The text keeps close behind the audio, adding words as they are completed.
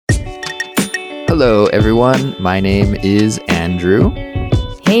Hello, everyone. My name is Andrew.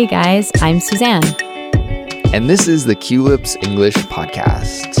 Hey, guys. I'm Suzanne. And this is the Culips English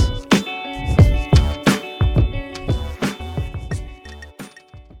Podcast.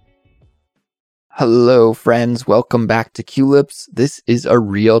 Hello, friends. Welcome back to Culips. This is a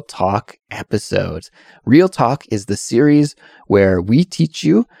Real Talk episode. Real Talk is the series where we teach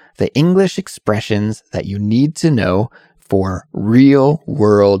you the English expressions that you need to know for real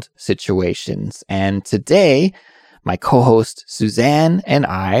world situations. And today, my co-host Suzanne and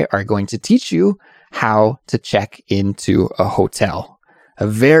I are going to teach you how to check into a hotel. A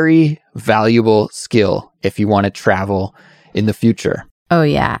very valuable skill if you want to travel in the future. Oh,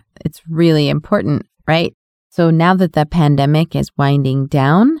 yeah. It's really important, right? So now that the pandemic is winding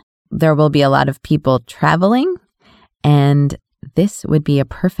down, there will be a lot of people traveling, and this would be a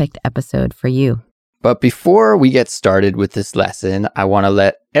perfect episode for you. But before we get started with this lesson, I want to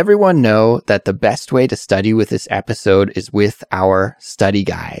let everyone know that the best way to study with this episode is with our study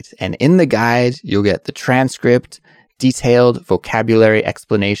guide. And in the guide, you'll get the transcript, detailed vocabulary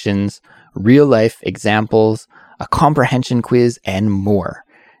explanations, real-life examples, a comprehension quiz, and more.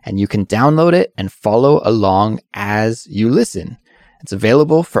 And you can download it and follow along as you listen. It's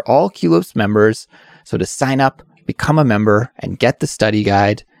available for all Culips members. So to sign up, become a member, and get the study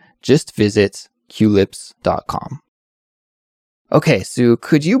guide, just visit culips.com. Okay, Sue,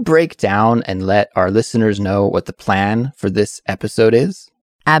 could you break down and let our listeners know what the plan for this episode is?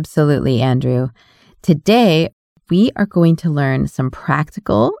 Absolutely, Andrew. Today, we are going to learn some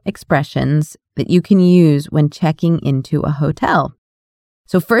practical expressions that you can use when checking into a hotel.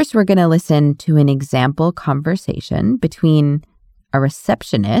 So first, we're going to listen to an example conversation between a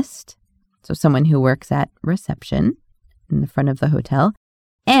receptionist, so someone who works at reception in the front of the hotel,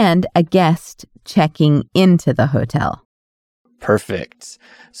 and a guest checking into the hotel. Perfect.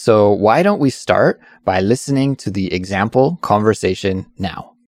 So why don't we start by listening to the example conversation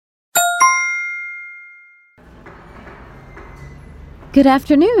now? Good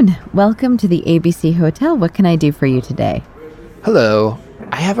afternoon. Welcome to the ABC Hotel. What can I do for you today? Hello.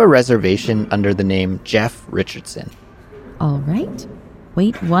 I have a reservation under the name Jeff Richardson. All right.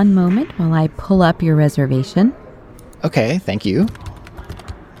 Wait one moment while I pull up your reservation. Okay, thank you.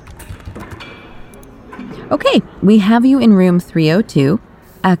 Okay, we have you in room 302.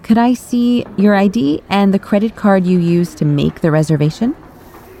 Could I see your ID and the credit card you used to make the reservation?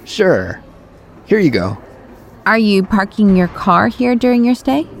 Sure. Here you go. Are you parking your car here during your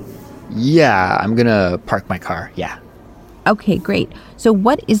stay? Yeah, I'm gonna park my car. Yeah. Okay, great. So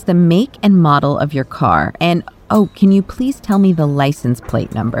what is the make and model of your car? And, can you please tell me the license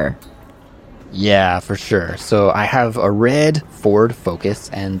plate number? Yeah, for sure. So I have a red Ford Focus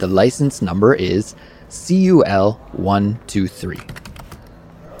and the license number is CUL123.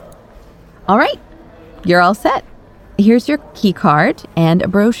 All right, you're all set. Here's your key card and a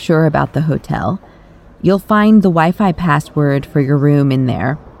brochure about the hotel. You'll find the Wi-Fi password for your room in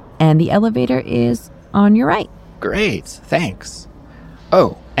there, and the elevator is on your right. Great, thanks.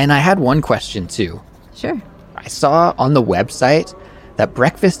 Oh, and I had one question too. Sure. I saw on the website that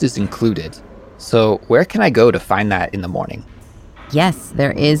breakfast is included. So where can I go to find that in the morning? Yes,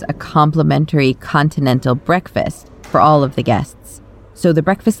 there is a complimentary continental breakfast for all of the guests. So the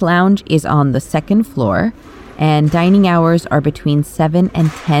breakfast lounge is on the second floor, and dining hours are between 7 and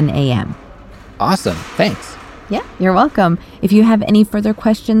 10 a.m. Awesome, thanks. Yeah, you're welcome. If you have any further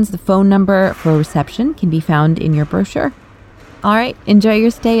questions, the phone number for reception can be found in your brochure. All right, enjoy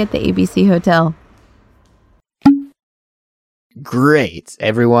your stay at the ABC Hotel. Great,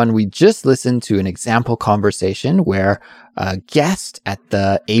 everyone. We just listened to an example conversation where a guest at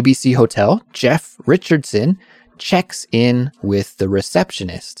the ABC Hotel, Jeff Richardson, checks in with the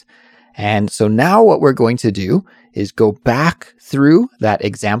receptionist. And so now what we're going to do is go back through that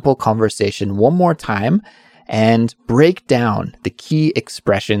example conversation one more time and break down the key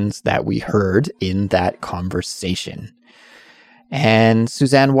expressions that we heard in that conversation. And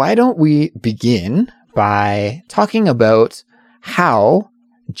Suzanne, why don't we begin by talking about how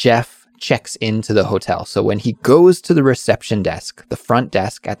Jeff checks into the hotel. So when he goes to the reception desk, the front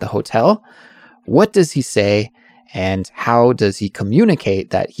desk at the hotel, what does he say and how does he communicate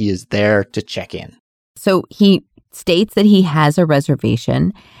that he is there to check in? So he states that he has a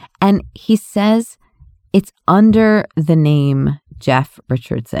reservation and he says it's under the name Jeff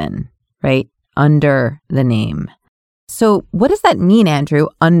Richardson, right? Under the name. So what does that mean, Andrew,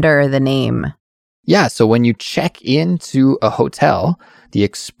 under the name? Yeah, so when you check into a hotel, the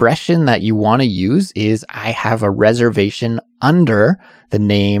expression that you want to use is, I have a reservation under the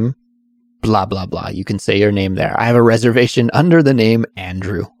name blah, blah, blah. You can say your name there. I have a reservation under the name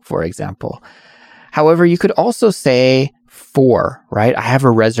Andrew, for example. However, you could also say for, right? I have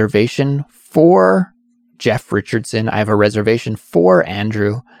a reservation for Jeff Richardson. I have a reservation for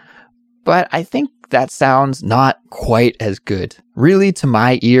Andrew. But I think that sounds not quite as good. Really, to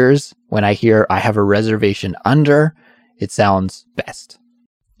my ears, when I hear I have a reservation under, it sounds best.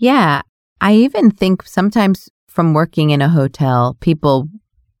 Yeah. I even think sometimes from working in a hotel, people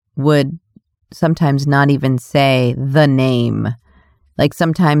would sometimes not even say the name. Like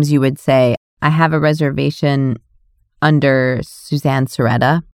sometimes you would say, I have a reservation under Suzanne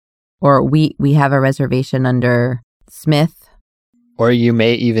Soretta, or we have a reservation under Smith. Or you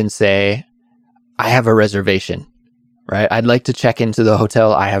may even say, I have a reservation, right? I'd like to check into the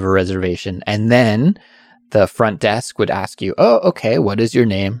hotel. I have a reservation. And then the front desk would ask you, oh, okay, what is your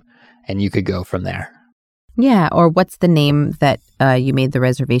name? And you could go from there. Yeah, or what's the name that you made the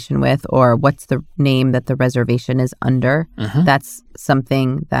reservation with, or what's the name that the reservation is under? Mm-hmm. That's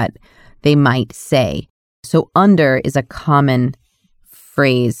something that they might say. So under is a common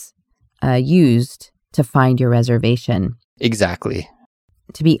phrase used to find your reservation. Exactly.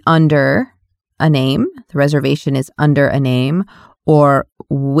 To be under a name, the reservation is under a name, or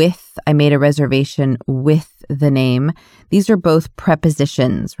with, I made a reservation with the name. These are both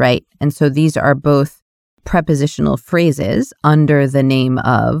prepositions, right? And so these are both prepositional phrases, under the name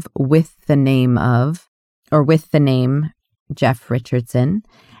of, with the name of, or with the name Jeff Richardson.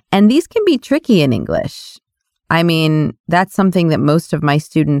 And these can be tricky in English. I mean, that's something that most of my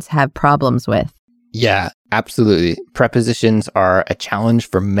students have problems with. Yeah, absolutely. Prepositions are a challenge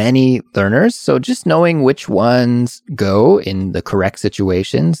for many learners. So just knowing which ones go in the correct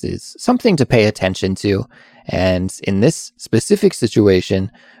situations is something to pay attention to. And in this specific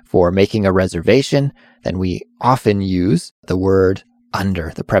situation, for making a reservation, then we often use the word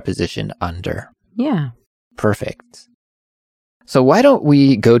under, the preposition under. Yeah. Perfect. So why don't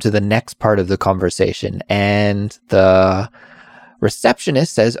we go to the next part of the conversation? And the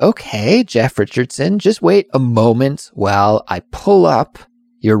receptionist says, okay, Jeff Richardson, just wait a moment while I pull up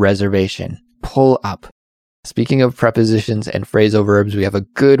your reservation. Pull up. Speaking of prepositions and phrasal verbs, we have a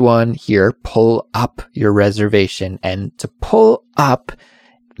good one here. Pull up your reservation. And to pull up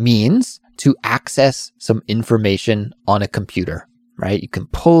means to access some information on a computer, right? You can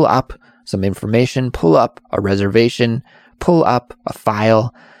pull up some information, pull up a reservation, pull up a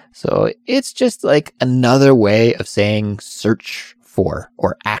file. So it's just like another way of saying search for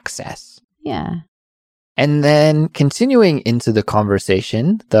or access. Yeah. And then continuing into the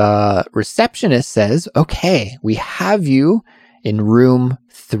conversation, the receptionist says, okay, we have you in room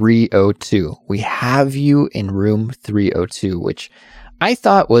 302. We have you in room 302, which I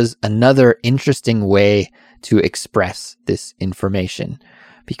thought was another interesting way to express this information.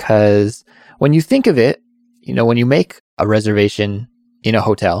 Because when you think of it, you know, when you make a reservation in a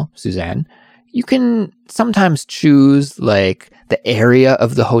hotel, Suzanne, you can sometimes choose like the area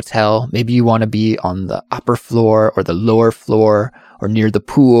of the hotel. Maybe you want to be on the upper floor or the lower floor or near the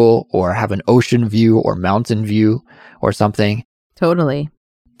pool or have an ocean view or mountain view or something. Totally.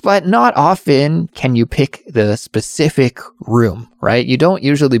 But not often can you pick the specific room, right? You don't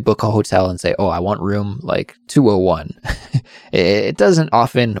usually book a hotel and say, oh, I want room like 201. It doesn't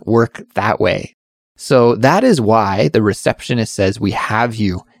often work that way. So that is why the receptionist says we have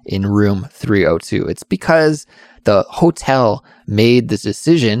you in room 302. It's because the hotel made this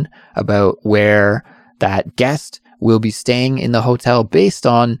decision about where that guest will be staying in the hotel based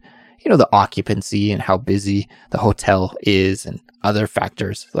on, you know, the occupancy and how busy the hotel is and other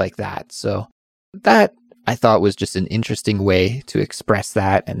factors like that. So that I thought was just an interesting way to express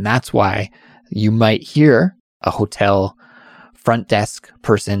that. And that's why you might hear a hotel front desk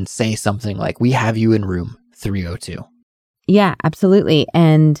person say something like, we have you in room 302. Yeah, absolutely.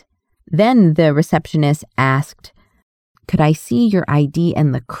 And then the receptionist asked, could I see your ID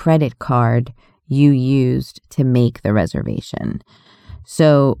and the credit card you used to make the reservation?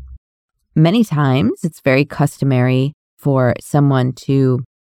 So many times it's very customary for someone to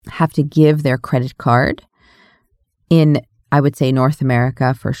have to give their credit card in, I would say, North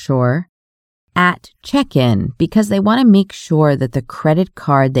America for sure, at check-in, because they want to make sure that the credit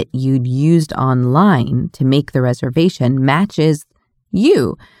card that you'd used online to make the reservation matches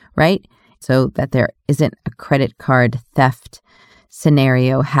you, right? So that there isn't a credit card theft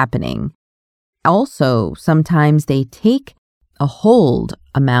scenario happening. Also, sometimes they take a hold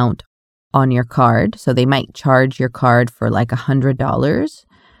amount on your card. So they might charge your card for like $100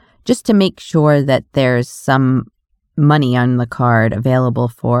 just to make sure that there's some money on the card available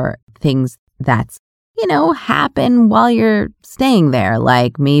for things that's, you know, happen while you're staying there.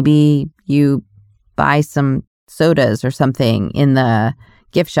 Like maybe you buy some sodas or something in the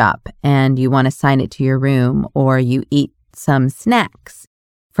gift shop and you want to sign it to your room, or you eat some snacks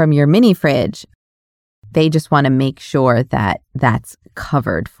from your mini fridge, they just want to make sure that that's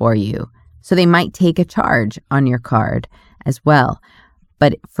covered for you. So they might take a charge on your card as well.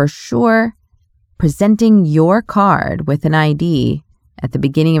 But for sure, presenting your card with an ID at the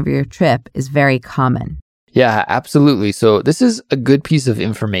beginning of your trip is very common. Yeah, absolutely. So this is a good piece of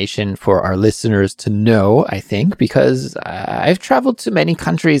information for our listeners to know, I think, because I've traveled to many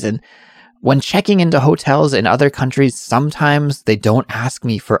countries, and when checking into hotels in other countries, sometimes they don't ask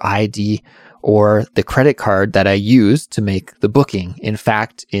me for ID or the credit card that I use to make the booking. In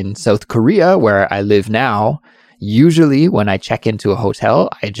fact, in South Korea, where I live now, usually when I check into a hotel,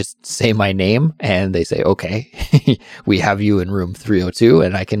 I just say my name and they say, okay, we have you in room 302,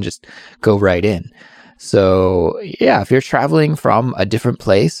 and I can just go right in. So yeah, if you're traveling from a different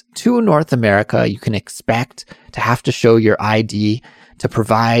place to North America, you can expect to have to show your ID, to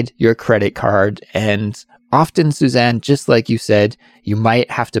provide your credit card. And often, Suzanne, just like you said, you might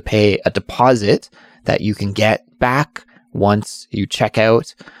have to pay a deposit that you can get back once you check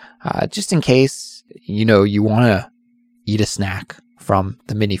out, just in case, you want to eat a snack from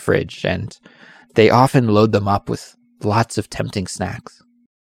the mini fridge. And they often load them up with lots of tempting snacks.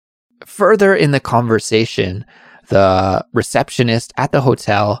 Further in the conversation, the receptionist at the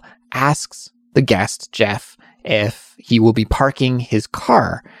hotel asks the guest, Jeff, if he will be parking his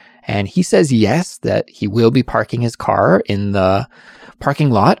car. And he says yes, that he will be parking his car in the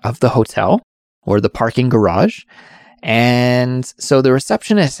parking lot of the hotel or the parking garage. And so the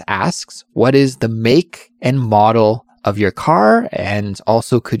receptionist asks, what is the make and model of your car? And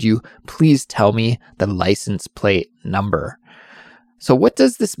also, could you please tell me the license plate number? So what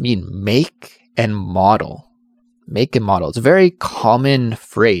does this mean, make and model? Make and model. It's a very common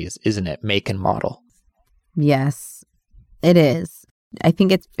phrase, isn't it? Make and model. Yes, it is. I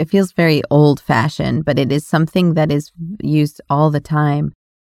think it feels very old-fashioned, but it is something that is used all the time.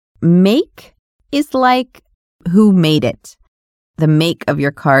 Make is like who made it. The make of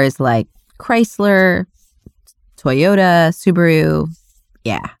your car is like Chrysler, Toyota, Subaru,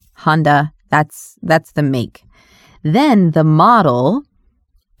 Honda. That's the make. Then the model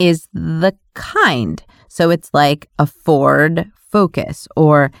is the kind. So it's like a Ford Focus,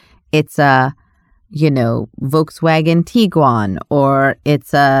 or it's a, Volkswagen Tiguan, or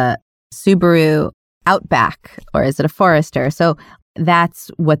it's a Subaru Outback, or is it a Forester? So that's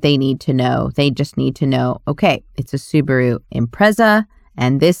what they need to know. They just need to know, okay, it's a Subaru Impreza,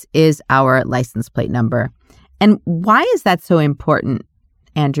 and this is our license plate number. And why is that so important,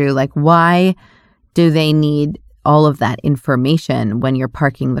 Andrew? Like, why do they need all of that information when you're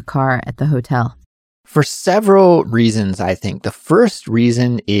parking the car at the hotel? For several reasons, I think. The first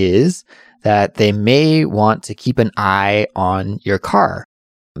reason is that they may want to keep an eye on your car.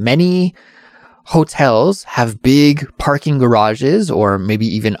 Many hotels have big parking garages, or maybe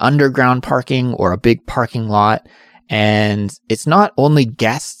even underground parking, or a big parking lot. And it's not only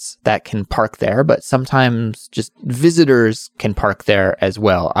guests that can park there, but sometimes just visitors can park there as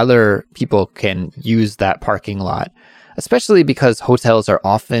well. Other people can use that parking lot, especially because hotels are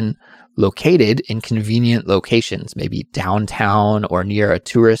often located in convenient locations, maybe downtown or near a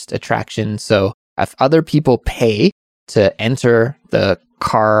tourist attraction. So if other people pay to enter the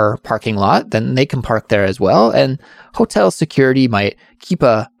car parking lot, then they can park there as well. And hotel security might keep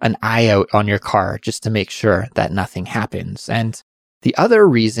an eye out on your car just to make sure that nothing happens. And the other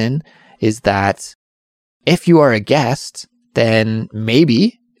reason is that if you are a guest, then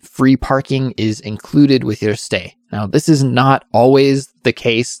maybe free parking is included with your stay. Now, this is not always the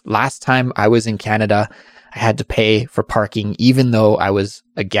case. Last time I was in Canada, I had to pay for parking, even though I was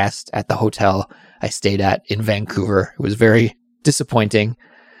a guest at the hotel I stayed at in Vancouver. It was very disappointing,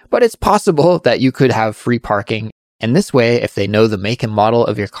 but it's possible that you could have free parking. And this way, if they know the make and model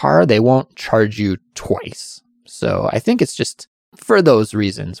of your car, they won't charge you twice. So I think it's just for those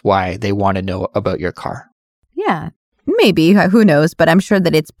reasons why they want to know about your car. Yeah, maybe. Who knows? But I'm sure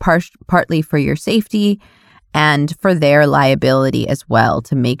that it's partly for your safety and for their liability as well,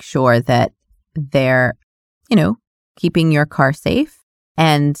 to make sure that they're, keeping your car safe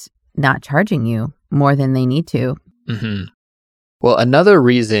and not charging you more than they need to. Mm-hmm. Well, another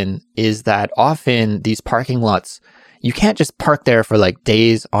reason is that often these parking lots, you can't just park there for like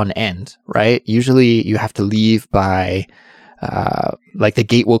days on end, right? Usually you have to leave by, the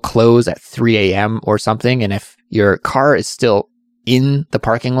gate will close at 3 a.m. or something. And if your car is still in the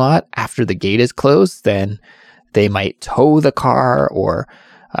parking lot after the gate is closed, then they might tow the car, or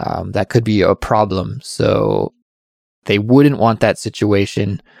that could be a problem. So they wouldn't want that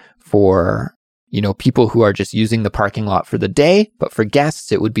situation for people who are just using the parking lot for the day, but for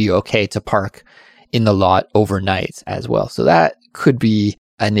guests, it would be okay to park in the lot overnight as well. So that could be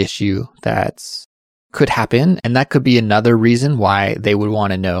an issue that could happen. And that could be another reason why they would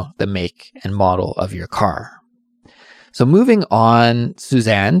want to know the make and model of your car. So moving on,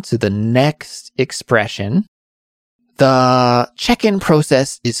 Suzanne, to the next expression. The check-in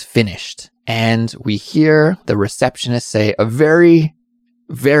process is finished. And we hear the receptionist say a very,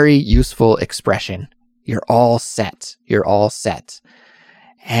 very useful expression. You're all set. You're all set.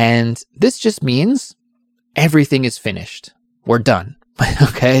 And this just means everything is finished. We're done.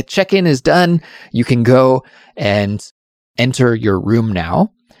 Okay, check-in is done. You can go and enter your room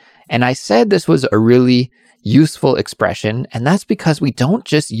now. And I said this was a really useful expression, and that's because we don't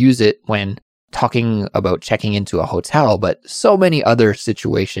just use it when talking about checking into a hotel, but so many other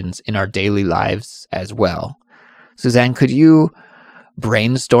situations in our daily lives as well. Suzanne, could you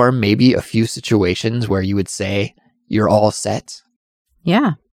brainstorm maybe a few situations where you would say you're all set?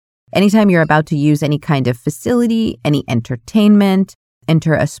 Yeah. Anytime you're about to use any kind of facility, any entertainment,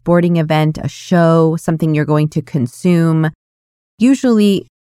 enter a sporting event, a show, something you're going to consume, usually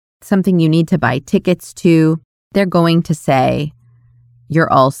something you need to buy tickets to, they're going to say,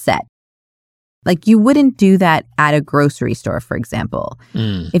 you're all set. Like you wouldn't do that at a grocery store, for example.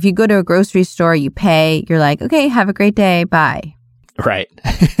 If you go to a grocery store, you pay, you're like, okay, have a great day, bye. Right.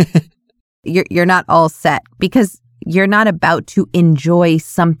 You're not all set because you're not about to enjoy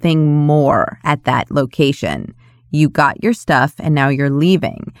something more at that location. You got your stuff and now you're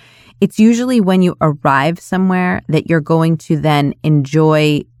leaving. It's usually when you arrive somewhere that you're going to then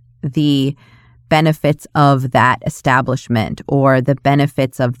enjoy the benefits of that establishment or the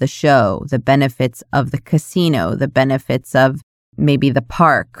benefits of the show, the benefits of the casino, the benefits of maybe the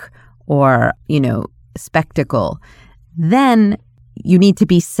park or, spectacle. Then you need to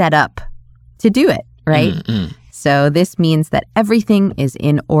be set up to do it, right? Mm-hmm. So this means that everything is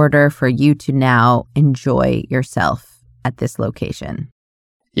in order for you to now enjoy yourself at this location.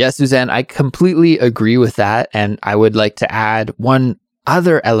 Yeah, Suzanne, I completely agree with that. And I would like to add one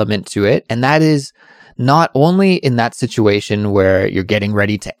other element to it. And that is not only in that situation where you're getting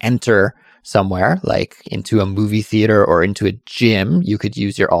ready to enter somewhere, like into a movie theater or into a gym, you could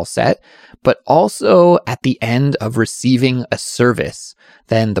use your all set, but also at the end of receiving a service.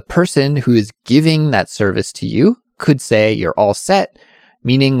 Then the person who is giving that service to you could say you're all set,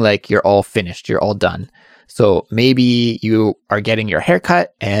 meaning like you're all finished, you're all done. So maybe you are getting your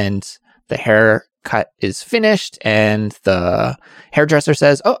haircut and the haircut is finished and the hairdresser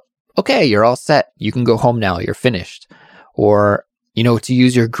says, oh, okay, you're all set. You can go home now. You're finished. Or, to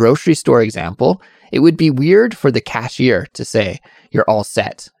use your grocery store example, it would be weird for the cashier to say you're all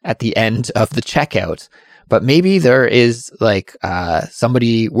set at the end of the checkout. But maybe there is like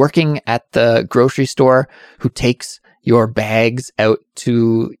somebody working at the grocery store who takes your bags out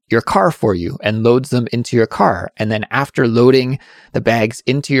to your car for you and loads them into your car. And then after loading the bags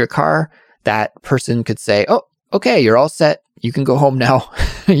into your car, that person could say, oh, okay, you're all set. You can go home now.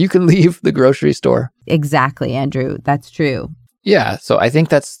 You can leave the grocery store. Exactly, Andrew. That's true. Yeah, so I think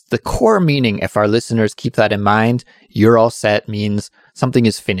that's the core meaning. If our listeners keep that in mind, you're all set means something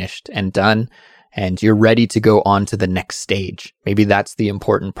is finished and done. And you're ready to go on to the next stage. Maybe that's the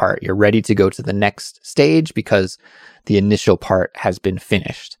important part. You're ready to go to the next stage because the initial part has been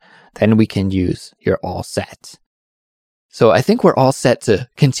finished. Then we can use you're all set. So I think we're all set to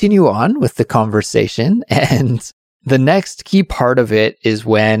continue on with the conversation. And the next key part of it is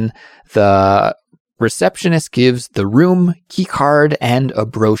when the receptionist gives the room key card and a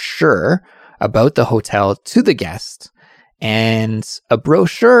brochure about the hotel to the guest. And a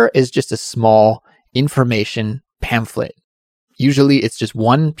brochure is just a small information pamphlet. Usually it's just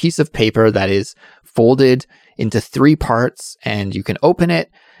one piece of paper that is folded into 3 parts, and you can open it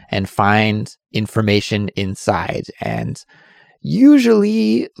and find information inside. And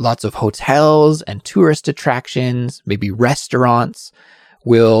usually lots of hotels and tourist attractions, maybe restaurants,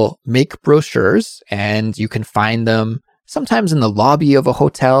 will make brochures, and you can find them sometimes in the lobby of a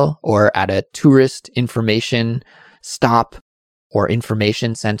hotel or at a tourist information stop or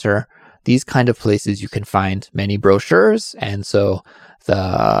information center. These kind of places you can find many brochures. And so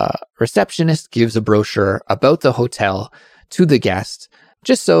the receptionist gives a brochure about the hotel to the guest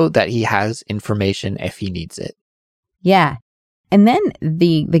just so that he has information if he needs it. Yeah. And then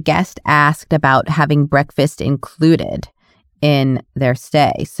the guest asked about having breakfast included in their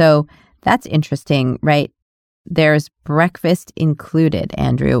stay. So that's interesting, right? There's breakfast included,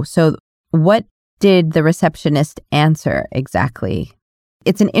 Andrew. So what did the receptionist answer exactly?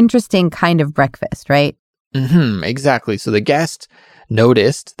 It's an interesting kind of breakfast, right? Exactly. So the guest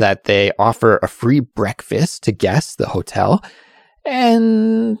noticed that they offer a free breakfast to guests, the hotel.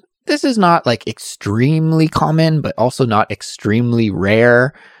 And this is not like extremely common, but also not extremely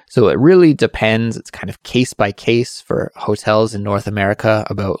rare. So it really depends. It's kind of case by case for hotels in North America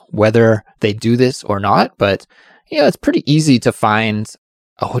about whether they do this or not. But, it's pretty easy to find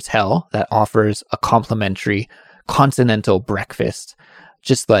a hotel that offers a complimentary continental breakfast,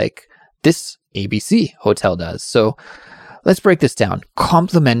 just like this ABC hotel does. So let's break this down.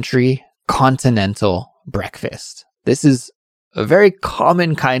 Complimentary continental breakfast. This is a very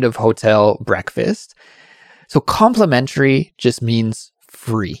common kind of hotel breakfast. So complimentary just means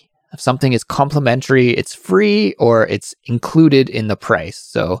free. If something is complimentary, it's free or it's included in the price.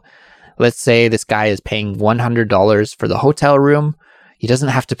 So let's say this guy is paying $100 for the hotel room. He doesn't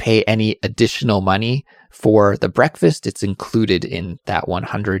have to pay any additional money for the breakfast. It's included in that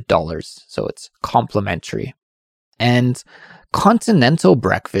 $100. So it's complimentary. And continental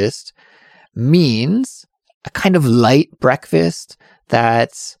breakfast means a kind of light breakfast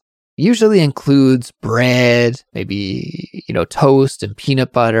that usually includes bread, maybe, toast and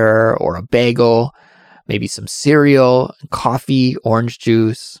peanut butter or a bagel, maybe some cereal, coffee, orange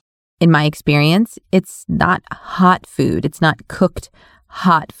juice. In my experience, it's not hot food. It's not cooked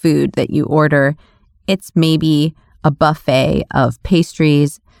hot food that you order. It's maybe a buffet of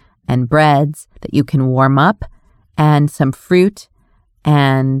pastries and breads that you can warm up and some fruit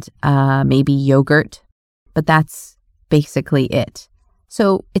and maybe yogurt. But that's basically it.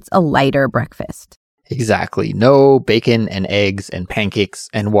 So it's a lighter breakfast. Exactly. No bacon and eggs and pancakes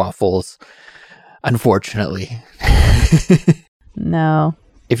and waffles, unfortunately. No.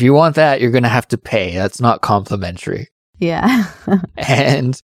 If you want that, you're going to have to pay. That's not complimentary. Yeah.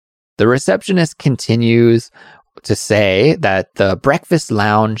 And the receptionist continues to say that the breakfast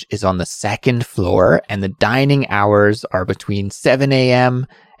lounge is on the second floor and the dining hours are between 7 a.m.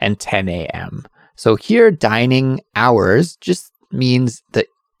 and 10 a.m. So here, dining hours just means the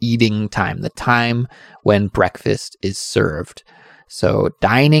eating time, the time when breakfast is served. So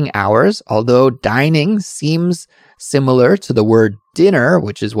dining hours, although dining seems similar to the word dinner,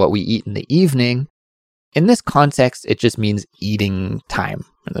 which is what we eat in the evening, in this context, it just means eating time,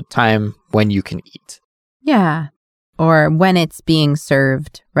 the time when you can eat. Yeah. Or when it's being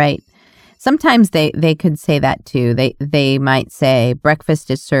served, right? Sometimes they could say that too. They might say breakfast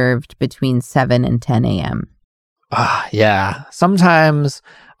is served between 7 and 10 a.m. Yeah. Sometimes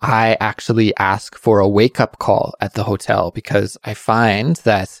I actually ask for a wake-up call at the hotel because I find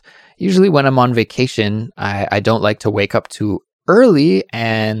that usually when I'm on vacation, I don't like to wake up too early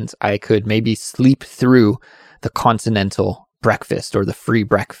and I could maybe sleep through the continental breakfast or the free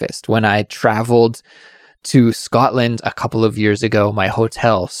breakfast. When I traveled to Scotland a couple of years ago, my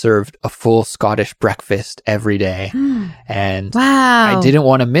hotel served a full Scottish breakfast every day. And wow. I didn't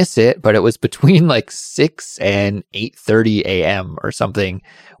want to miss it, but it was between like 6 and 8:30 a.m. or something,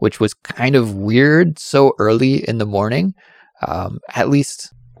 which was kind of weird so early in the morning. At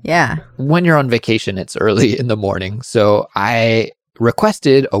least when you're on vacation, it's early in the morning. So I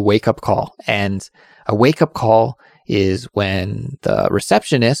requested a wake-up call, and a wake-up call is when the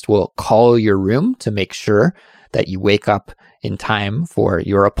receptionist will call your room to make sure that you wake up in time for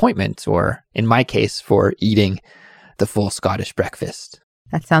your appointment, or in my case, for eating the full Scottish breakfast.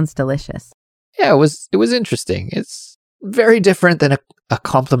 That sounds delicious. Yeah, it was interesting. It's very different than a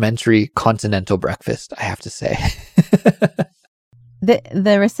complimentary continental breakfast, I have to say.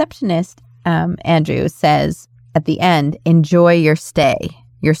 The receptionist, Andrew, says at the end, enjoy your stay.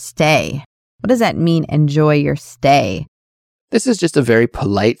 Your stay. What does that mean, enjoy your stay? This is just a very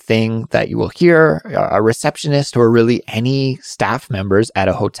polite thing that you will hear a receptionist or really any staff members at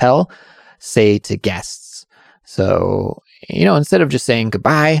a hotel say to guests. So, instead of just saying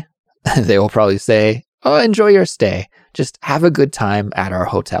goodbye, they will probably say, oh, enjoy your stay. Just have a good time at our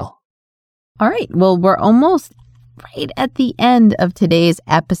hotel. All right. Well, we're almost right at the end of today's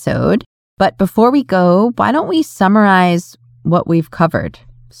episode. But before we go, why don't we summarize what we've covered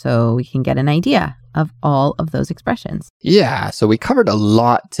so we can get an idea of all of those expressions? Yeah, so we covered a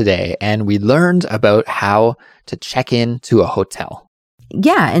lot today, and we learned about how to check in to a hotel.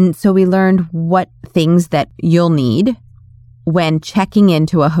 Yeah, and so we learned what things that you'll need when checking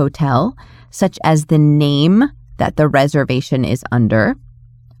into a hotel, such as the name that the reservation is under,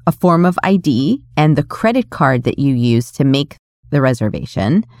 a form of ID, and the credit card that you use to make the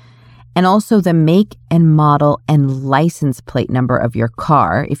reservation, and also the make and model and license plate number of your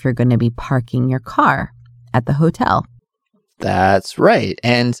car if you're going to be parking your car at the hotel. That's right.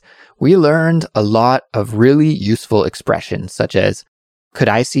 And we learned a lot of really useful expressions, such as Could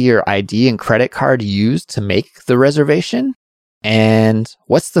I see your ID and credit card used to make the reservation? And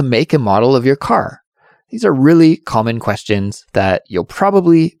what's the make and model of your car? These are really common questions that you'll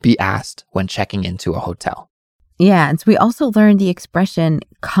probably be asked when checking into a hotel. Yeah, and so we also learned the expression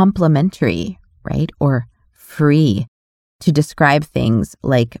complimentary, right? Or free to describe things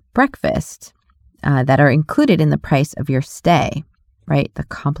like breakfast that are included in the price of your stay, right? The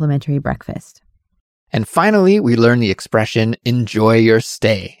complimentary breakfast. And finally, we learned the expression enjoy your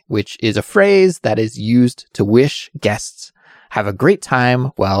stay, which is a phrase that is used to wish guests have a great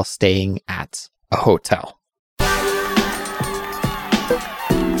time while staying at a hotel.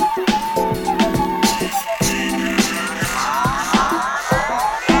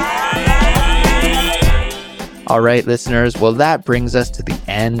 All right, listeners. Well, that brings us to the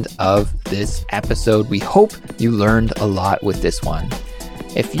end of this episode. We hope you learned a lot with this one.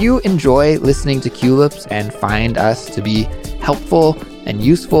 If you enjoy listening to Culips and find us to be helpful and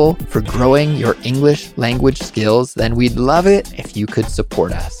useful for growing your English language skills, then we'd love it if you could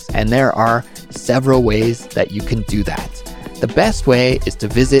support us. And there are several ways that you can do that. The best way is to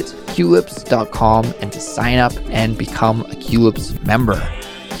visit culips.com and to sign up and become a Culips member.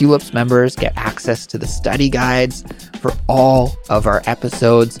 Culips members get access to the study guides for all of our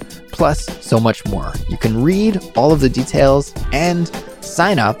episodes, plus so much more. You can read all of the details and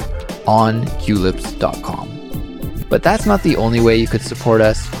sign up on culips.com. But that's not the only way you could support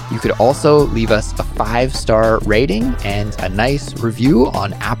us. You could also leave us a 5-star rating and a nice review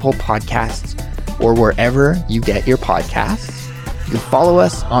on Apple Podcasts or wherever you get your podcasts. You can follow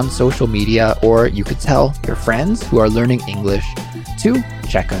us on social media, or you could tell your friends who are learning English to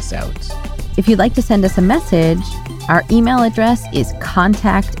check us out. If you'd like to send us a message, our email address is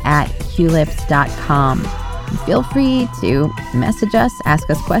contact@culips.com. Feel free to message us, ask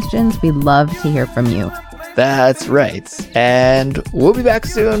us questions. We'd love to hear from you. That's right. And we'll be back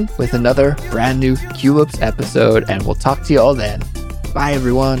soon with another brand new Culips episode, and we'll talk to you all then. Bye,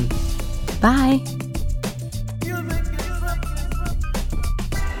 everyone. Bye.